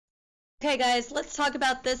Okay guys, let's talk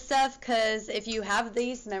about this stuff, because if you have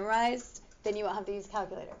these memorized, then you won't have to use a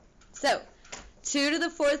calculator. So, 2 to the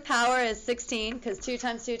 4th power is 16, because 2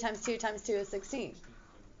 times 2 times 2 times 2 is 16.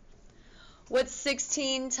 What's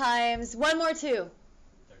 16 times 1 more 2?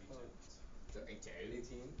 32.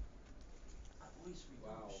 18.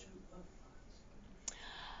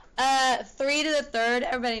 Wow. 3 to the 3rd,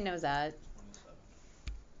 everybody knows that. 27.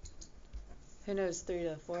 Who knows 3 to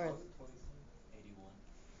the 4th? 81.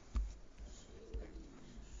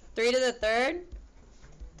 3 to the 3rd?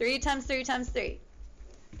 3 times 3 times 3.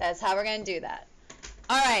 That's how we're going to do that.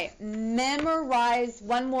 All right, memorize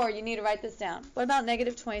one more. You need to write this down. What about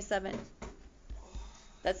negative 27?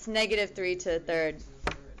 That's negative 3 to the 3rd.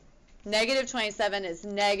 Negative 27 is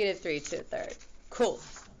negative 3 to the 3rd. Cool.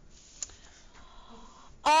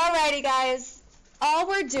 Alrighty, guys. All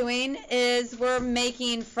we're doing is we're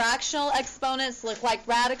making fractional exponents look like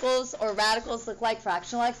radicals, or radicals look like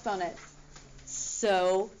fractional exponents.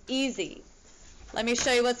 So easy. Let me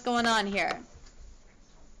show you what's going on here.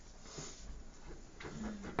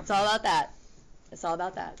 It's all about that. It's all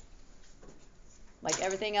about that. Like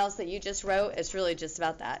everything else that you just wrote, it's really just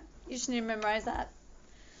about that. You just need to memorize that.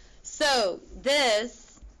 So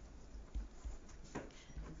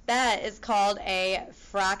that is called a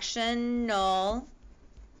fractional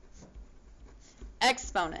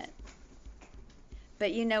exponent.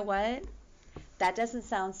 But you know what? That doesn't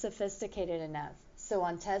sound sophisticated enough. So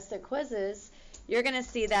on tests or quizzes, you're going to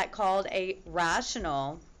see that called a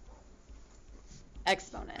rational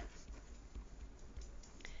exponent.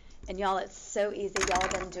 And y'all, it's so easy. Y'all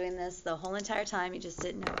have been doing this the whole entire time. You just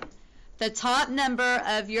didn't know it. The top number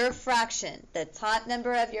of your fraction,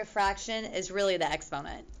 is really the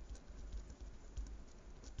exponent.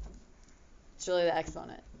 It's really the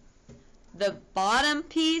exponent. The bottom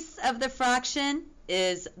piece of the fraction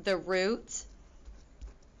is the root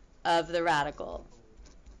of the radical.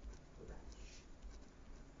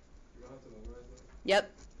 You don't have to memorize that?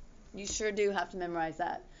 Yep, you sure do have to memorize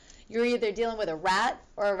that. You're either dealing with a RAT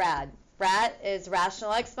or a RAD. RAT is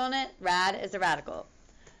rational exponent, RAD is a radical.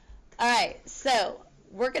 All right, so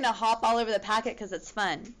we're going to hop all over the packet because it's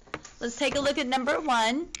fun. Let's take a look at number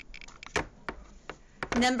 1.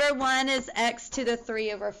 Number 1 is x to the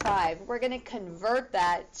 3 over 5. We're going to convert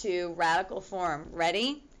that to radical form.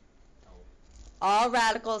 Ready? All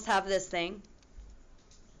radicals have this thing.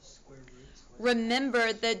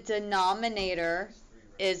 Remember, the denominator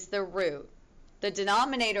is the root. The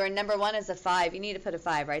denominator in number 1 is a 5. You need to put a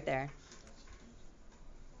 5 right there.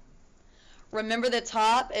 Remember, the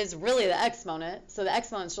top is really the exponent, so the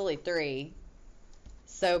exponent is really 3.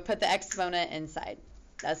 So put the exponent inside.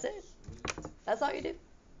 That's it. That's all you do.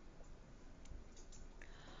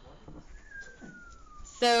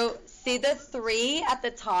 So see the 3 at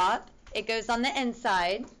the top? It goes on the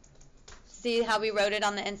inside. See how we wrote it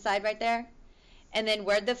on the inside right there? And then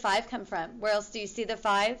where'd the 5 come from? Where else do you see the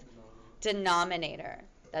 5? Denominator.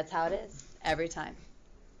 That's how it is. Every time.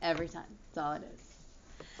 Every time. That's all it is.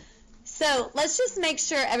 So let's just make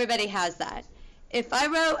sure everybody has that. If I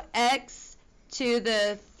wrote x to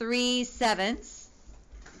the 3/7,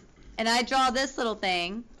 and I draw this little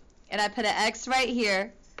thing, and I put an x right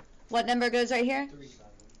here, what number goes right here? 3, 7.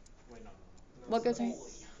 Wait, no. What goes right?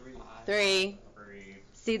 3. 3.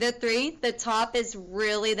 See the 3? The top is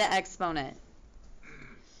really the exponent.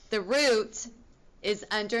 The root is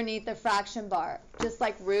underneath the fraction bar. Just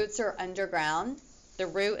like roots are underground, the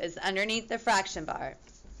root is underneath the fraction bar.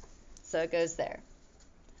 So it goes there.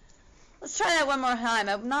 Let's try that one more time.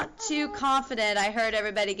 I'm not too confident I heard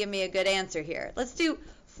everybody give me a good answer here. Let's do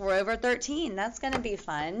 4 over 13. That's going to be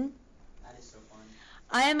fun. That is so fun.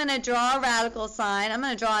 I am going to draw a radical sign. I'm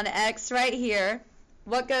going to draw an x right here.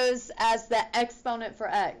 What goes as the exponent for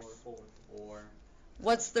x? 4.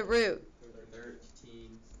 What's the root?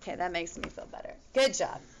 13. Okay, that makes me feel better. Good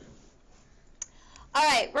job. All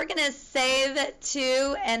right, we're going to save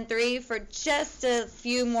 2 and 3 for just a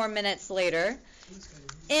few more minutes later.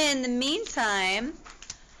 In the meantime,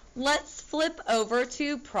 let's flip over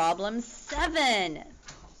to problem 7.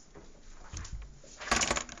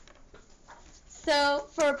 So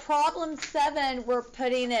for problem 7, we're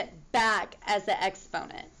putting it back as an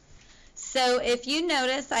exponent. So if you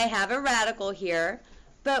notice, I have a radical here,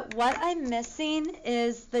 but what I'm missing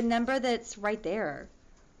is the number that's right there.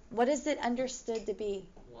 What is it understood to be?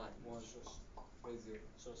 1.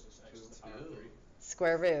 So it's x to the power 3.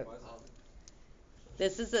 Square root.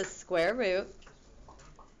 This is a square root.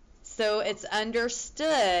 So it's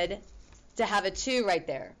understood to have a 2 right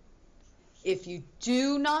there. If you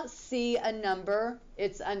do not see a number,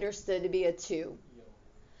 it's understood to be a 2.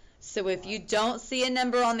 So if you don't see a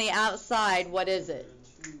number on the outside, what is it?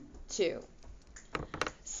 2.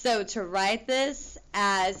 So to write this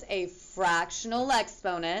as a fractional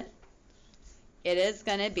exponent, it is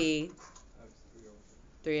going to be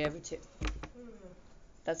 3 over 2.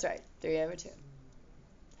 That's right, 3 over 2.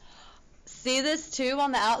 See this 2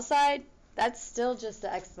 on the outside? That's still just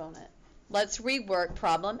the exponent. Let's rework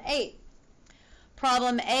problem 8.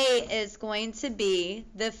 Problem 8 is going to be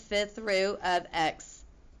the 5th root of x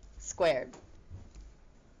squared.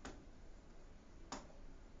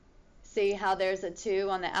 See how there's a 2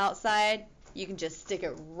 on the outside? You can just stick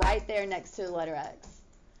it right there next to the letter x.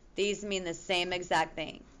 These mean the same exact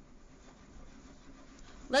thing.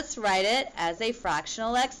 Let's write it as a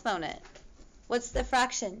fractional exponent. What's the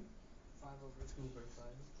fraction?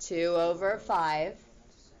 2 over 5.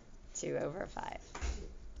 2 over 5.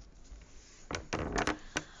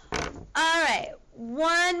 All right,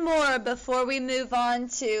 one more before we move on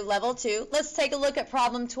to level 2. Let's take a look at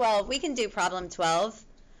problem 12. We can do problem 12.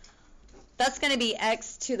 That's going to be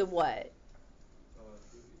x to the what?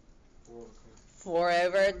 4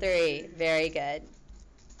 over 3. Very good.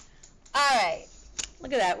 All right,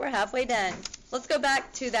 look at that. We're halfway done. Let's go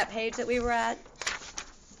back to that page that we were at.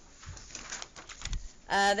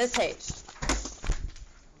 This page.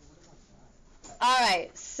 All right,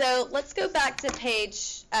 so let's go back to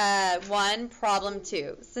page 1, problem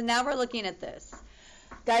 2. So now we're looking at this.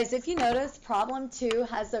 Guys, if you notice, problem 2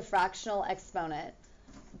 has a fractional exponent,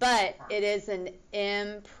 but it is an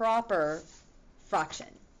improper fraction.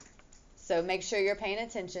 So make sure you're paying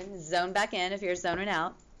attention. Zone back in if you're zoning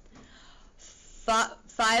out.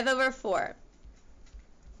 5 over 4.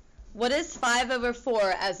 What is 5 over 4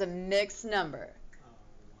 as a mixed number?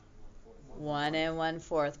 1 and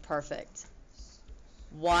 1/4. Perfect.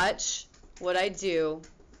 Watch what I do.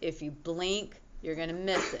 If you blink, you're going to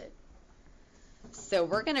miss it. So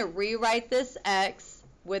we're going to rewrite this x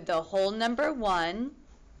with the whole number 1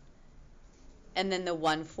 and then the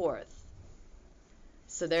 1/4.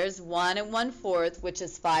 So there's 1 and 1/4, which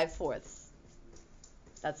is 5/4.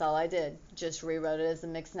 That's all I did. Just rewrote it as a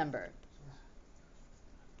mixed number.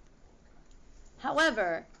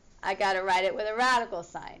 However, I got to write it with a radical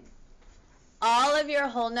sign. All of your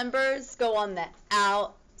whole numbers go on the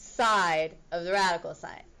outside of the radical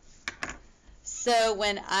sign. So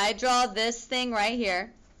when I draw this thing right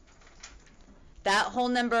here, that whole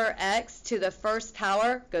number x to the first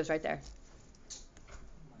power goes right there.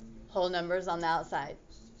 Whole numbers on the outside.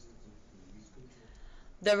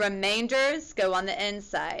 The remainders go on the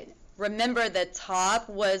inside. Remember, the top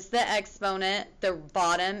was the exponent, the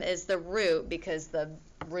bottom is the root because the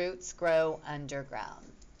roots grow underground.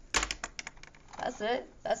 That's it.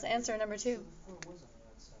 That's answer number 2.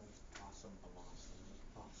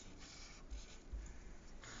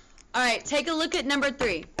 All right, take a look at number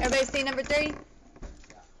 3. Everybody see number 3?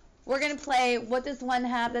 We're going to play what does one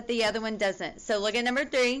have that the other one doesn't. So look at number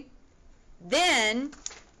 3. Then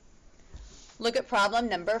look at problem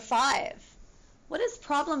number 5. What does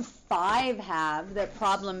problem 5 have that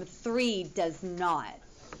problem 3 does not?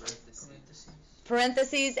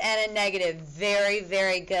 Parentheses and a negative. Very,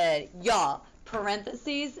 very good. Y'all,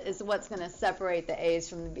 parentheses is what's going to separate the A's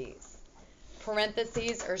from the B's.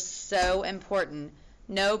 Parentheses are so important.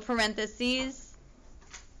 No parentheses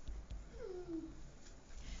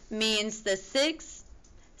means the 6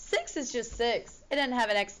 is just 6. It doesn't have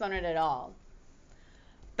an exponent at all.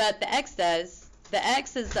 But the x does. The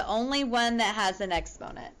x is the only one that has an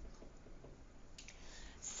exponent.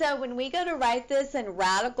 So when we go to write this in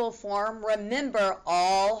radical form, remember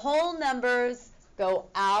all whole numbers go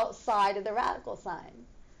outside of the radical sign.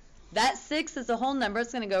 That 6 is a whole number.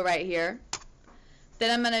 It's going to go right here.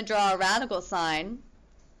 Then I'm going to draw a radical sign.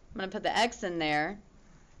 I'm going to put the x in there.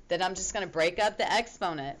 Then I'm just going to break up the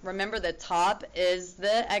exponent. Remember, the top is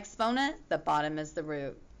the exponent. The bottom is the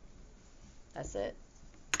root. That's it.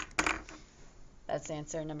 That's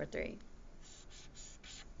answer number 3.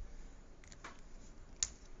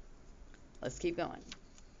 Let's keep going.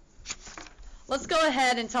 Let's go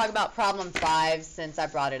ahead and talk about problem 5 since I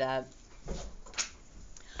brought it up.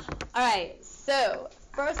 All right, so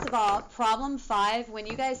first of all, problem 5, when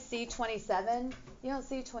you guys see 27, you don't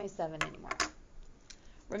see 27 anymore.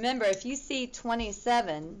 Remember, if you see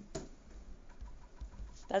 27,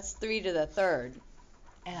 that's 3 to the 3rd.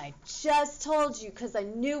 And I just told you, because I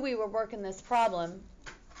knew we were working this problem,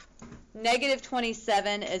 negative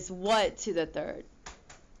 27 is what to the 3rd?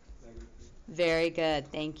 Very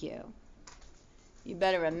good. Thank you. You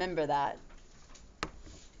better remember that.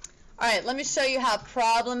 All right, let me show you how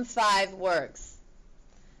problem 5 works.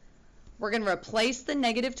 We're going to replace the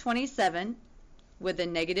negative 27 with a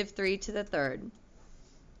negative 3 to the 3rd.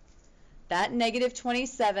 That negative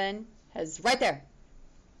 27 is right there.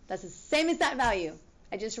 That's the same exact value.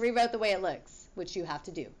 I just rewrote the way it looks, which you have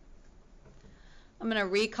to do. I'm going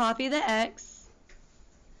to recopy the x,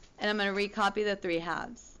 and I'm going to recopy the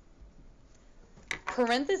 3/2.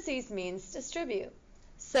 Parentheses means distribute.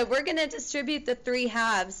 So we're going to distribute the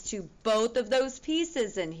 3/2 to both of those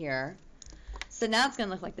pieces in here. So now it's going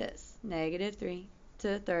to look like this. -3 to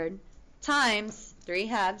the third times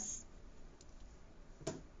 3/2.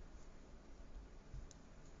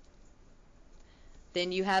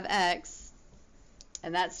 Then you have x,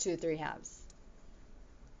 and that's 2 3/2.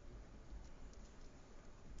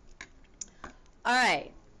 All right,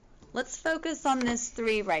 let's focus on this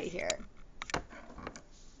 3 right here.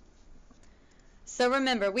 So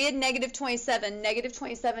remember, we had -27.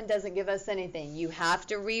 -27 doesn't give us anything. You have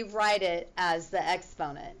to rewrite it as the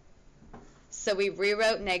exponent. So we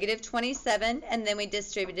rewrote -27, and then we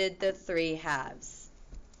distributed the 3/2.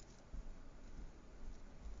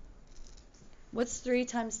 What's 3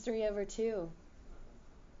 times 3 over 2?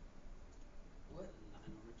 What? 9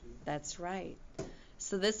 over 2? That's right.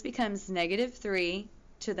 So this becomes -3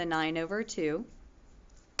 to the 9 over 2.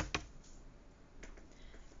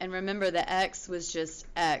 And remember, the x was just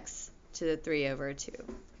x to the 3 over 2.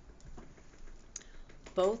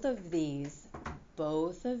 Both of these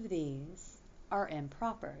are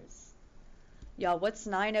impropers. Y'all, what's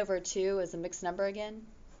 9 over 2 as a mixed number again?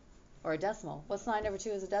 Or a decimal? What's 9 over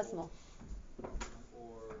 2 as a decimal?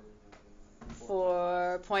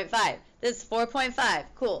 4.5. This is 4.5.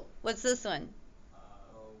 Cool. What's this one?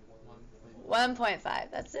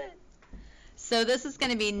 1.5. That's it. So this is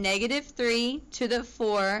going to be -3 to the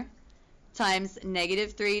 4 times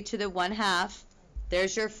 -3 to the 1/2.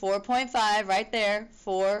 There's your 4.5 right there.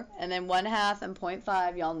 4 and then 1/2 and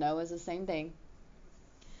 0.5. Y'all know is the same thing.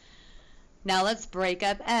 Now let's break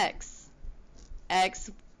up x.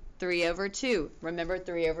 X 3 over 2. Remember,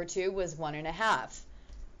 3 over 2 was 1.5.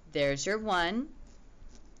 There's your 1.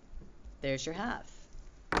 There's your half.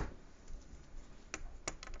 I'm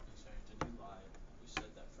sorry, did you lie? You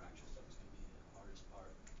said that fraction stuff was going to be the hardest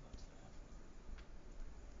part.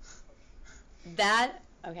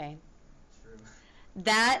 Okay. True.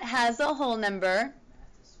 That has a whole number.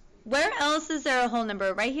 Where else is there a whole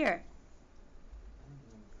number? Right here.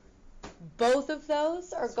 Both of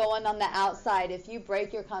those are going on the outside. If you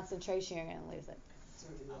break your concentration, you're going to lose it.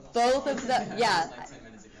 Both of the, yeah. Like 10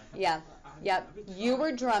 minutes ago. Yeah. Yep. You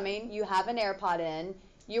were drumming. You have an AirPod in.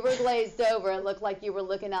 You were glazed over. It looked like you were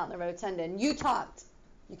looking out in the rotunda. And you talked.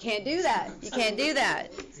 You can't do that. You can't do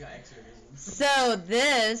that. So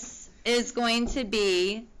this is going to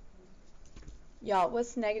be, y'all,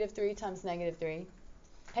 what's -3 times -3?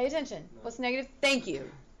 Pay attention. What's negative? Thank you.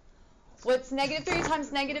 What's -3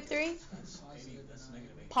 times -3?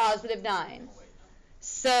 Positive 9.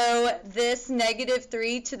 So this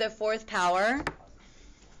 -3 to the 4th power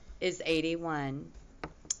is 81.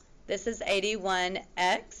 This is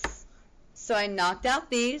 81x. So I knocked out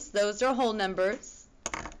these. Those are whole numbers.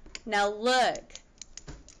 Now look.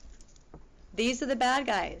 These are the bad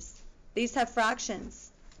guys. These have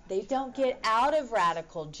fractions. They don't get out of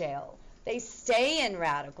radical jail. They stay in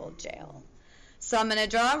radical jail. So I'm going to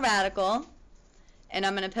draw a radical, and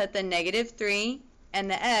I'm going to put the -3 and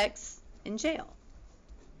the x in jail.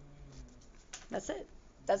 That's it.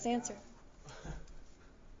 That's the answer.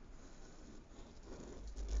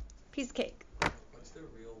 Piece of cake. What's the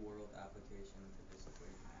real world application for this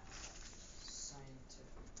equation? Scientific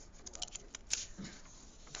logic.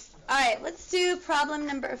 All right, let's do problem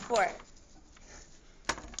number 4.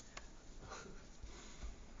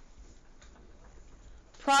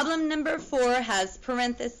 Problem number 4 has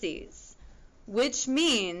parentheses, which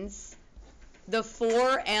means the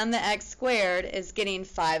 4 and the x squared is getting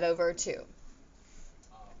 5 over 2.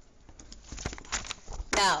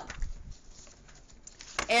 Now,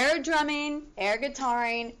 air drumming, air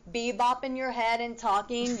guitaring, bebopping your head and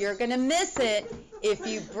talking, you're going to miss it if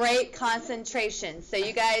you break concentration. So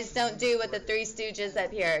you guys don't do what the Three Stooges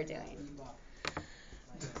up here are doing.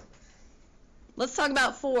 Let's talk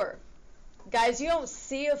about 4. Guys, you don't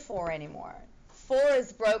see a 4 anymore. 4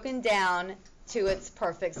 is broken down to its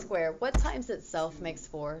perfect square. What times itself makes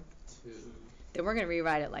 4? 2. Then we're going to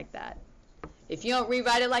rewrite it like that. If you don't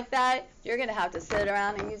rewrite it like that, you're going to have to sit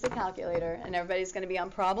around and use a calculator, and everybody's going to be on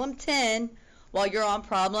problem 10 while you're on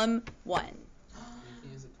problem 1. You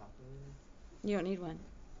can use a calculator? You don't need one.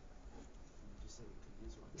 You just said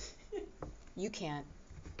we could use one. You can't.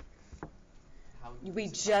 How would you We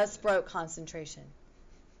use a just calculator? broke concentration.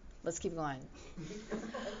 Let's keep going. I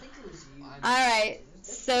think it was you. All right,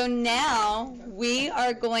 so now we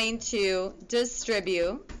are going to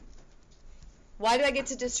distribute. Why do I get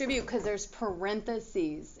to distribute? Because there's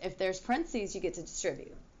parentheses. If there's parentheses, you get to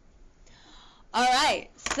distribute. All right,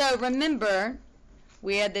 so remember,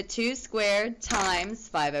 we had the 2 squared times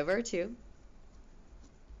 5 over 2.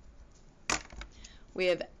 We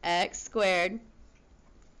have x squared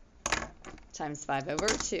times 5 over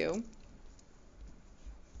 2.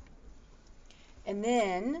 And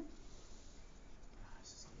then,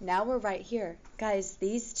 now we're right here. Guys,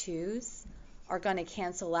 these 2's are going to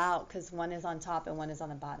cancel out because one is on top and one is on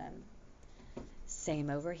the bottom. Same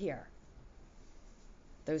over here.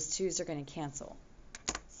 Those 2's are going to cancel.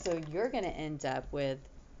 So you're going to end up with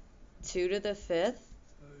 2 to the 5th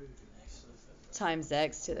times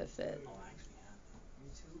x to the 5th.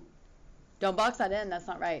 Don't box that in. That's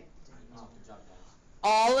not right.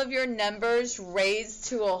 All of your numbers raised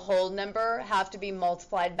to a whole number have to be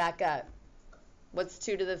multiplied back up. What's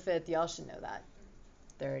 2 to the 5th? Y'all should know that.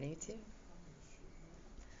 32.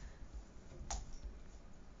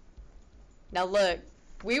 Now look,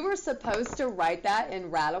 we were supposed to write that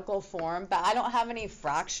in radical form, but I don't have any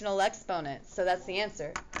fractional exponents, so that's the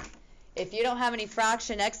answer. If you don't have any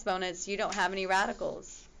fraction exponents, you don't have any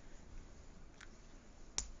radicals.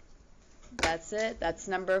 That's it. That's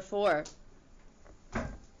number 4. That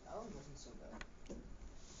one wasn't so bad.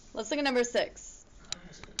 Let's look at number 6.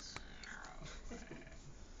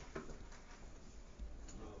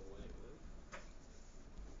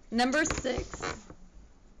 Number 6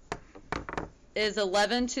 is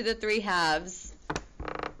 11 to the 3 halves,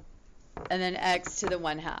 and then x to the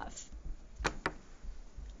 1 half.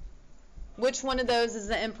 Which one of those is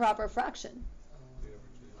the improper fraction?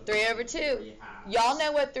 3 over 2. Y'all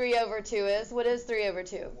know what 3 over 2 is. What is 3 over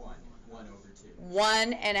 2? 1 over 2.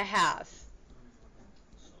 1 and a half.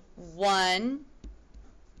 1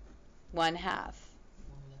 1/2. Oh,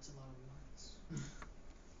 that's a lot of ones.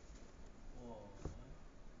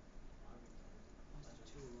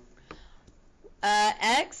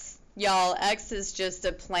 X, y'all, x is just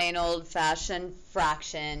a plain old-fashioned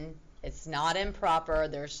fraction. It's not improper.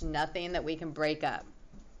 There's nothing that we can break up.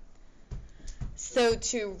 So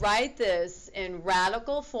to write this in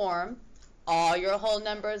radical form, all your whole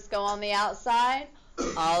numbers go on the outside.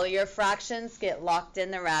 All of your fractions get locked in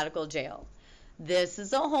the radical jail. This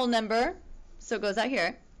is a whole number, so it goes out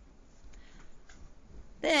here.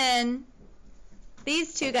 Then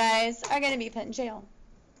these 2 guys are going to be put in jail.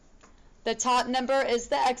 The top number is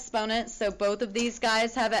the exponent, so both of these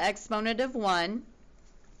guys have an exponent of 1.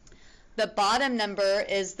 The bottom number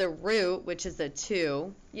is the root, which is a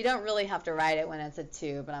 2. You don't really have to write it when it's a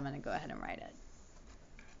 2, but I'm going to go ahead and write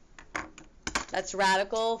it. That's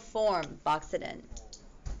radical form. Box it in.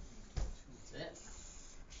 That's it.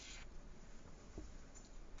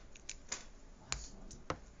 Last one.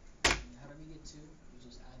 How do we get 2? We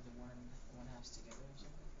just add the 1 halves together or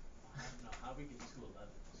something? No, how we get 2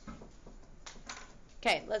 11s?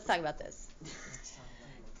 Okay, let's talk about this. Let's talk about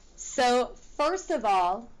it. So, first of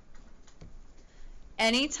all,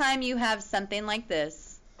 anytime you have something like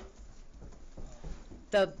this,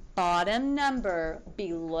 the bottom number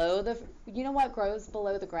below the, you know what grows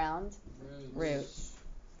below the ground? Root.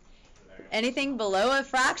 Anything below a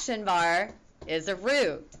fraction bar is a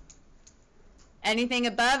root. Anything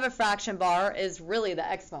above a fraction bar is really the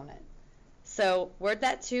exponent. So, where'd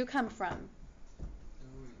that 2 come from? The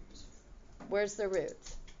root. Where's the root?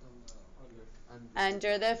 Below.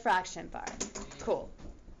 Under the fraction bar. Cool.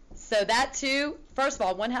 So that 2, first of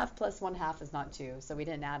all, 1/2 plus 1/2 is not 2, so we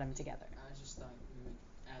didn't add them together. I just thought we would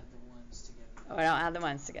add the ones together. Oh, I don't add the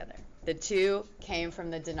ones together. The 2 came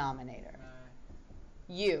from the denominator.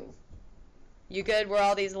 You good where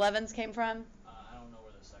all these 11s came from? I don't know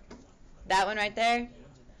where the second one. That one right there?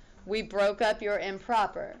 We broke up your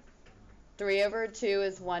improper. 3 over 2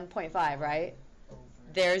 is 1.5, right? Over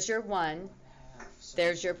There's your 1. 1/2. So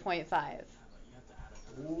There's your 0.5. But you have to add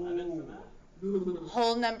another 11 for that.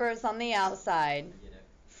 Whole numbers on the outside, Get it?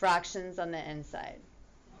 fractions on the inside.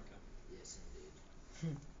 Okay. Yes,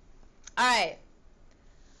 indeed. All right,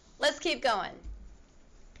 let's keep going.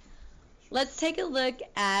 Let's take a look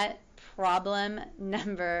at problem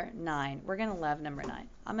number 9. We're going to love number 9.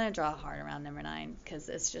 I'm going to draw a heart around number 9 because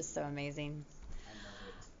it's just so amazing. I love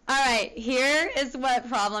it. All right, here is what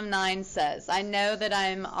problem 9 says. I know that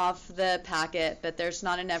I'm off the packet, but there's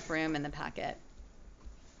not enough room in the packet.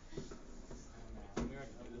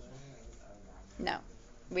 No,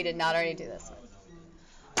 we did not already do this one.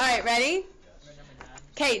 All right, ready?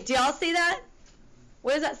 Okay, do y'all see that?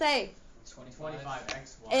 What does that say?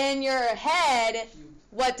 25x1. In your head,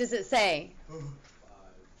 what does it say?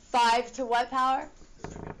 5 to what power? The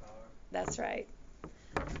second power. That's right.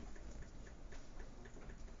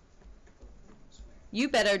 You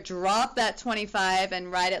better drop that 25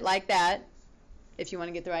 and write it like that if you want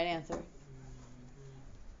to get the right answer.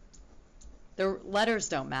 The letters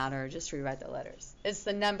don't matter. Just rewrite the letters. It's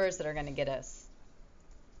the numbers that are going to get us.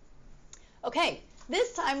 Okay,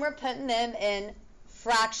 this time we're putting them in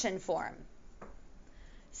fraction form.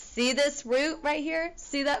 See this root right here?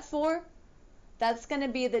 See that 4? That's going to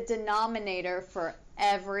be the denominator for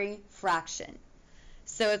every fraction.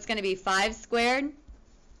 So it's going to be 5 squared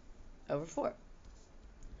over 4.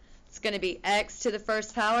 It's going to be x to the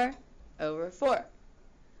first power over 4.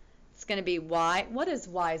 It's going to be y. What is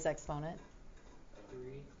y's exponent?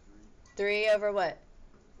 3 over what?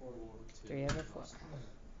 3 over 4.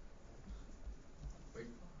 Wait,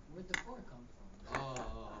 where'd the 4 come from?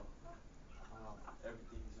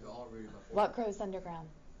 Everything's You're all ready about four. What grows underground?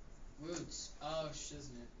 Roots. Oh,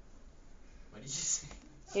 shiznit. What did you say?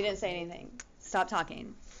 He didn't say anything. Stop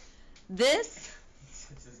talking. This,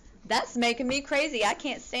 that's making me crazy. I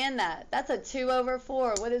can't stand that. That's a 2 over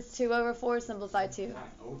 4. What is 2 over 4 simplified to?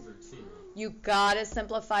 over 2. You gotta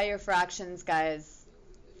simplify your fractions, guys.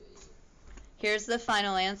 Here's the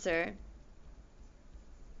final answer.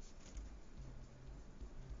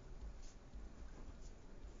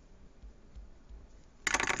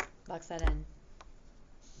 Box that in.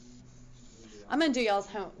 I'm gonna do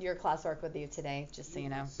your classwork with you today, just so you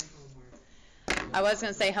know. I was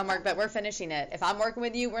gonna say homework, but we're finishing it. If I'm working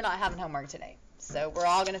with you, we're not having homework today. So we're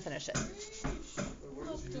all gonna finish it. Where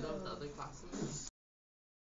did you do that with the other classes?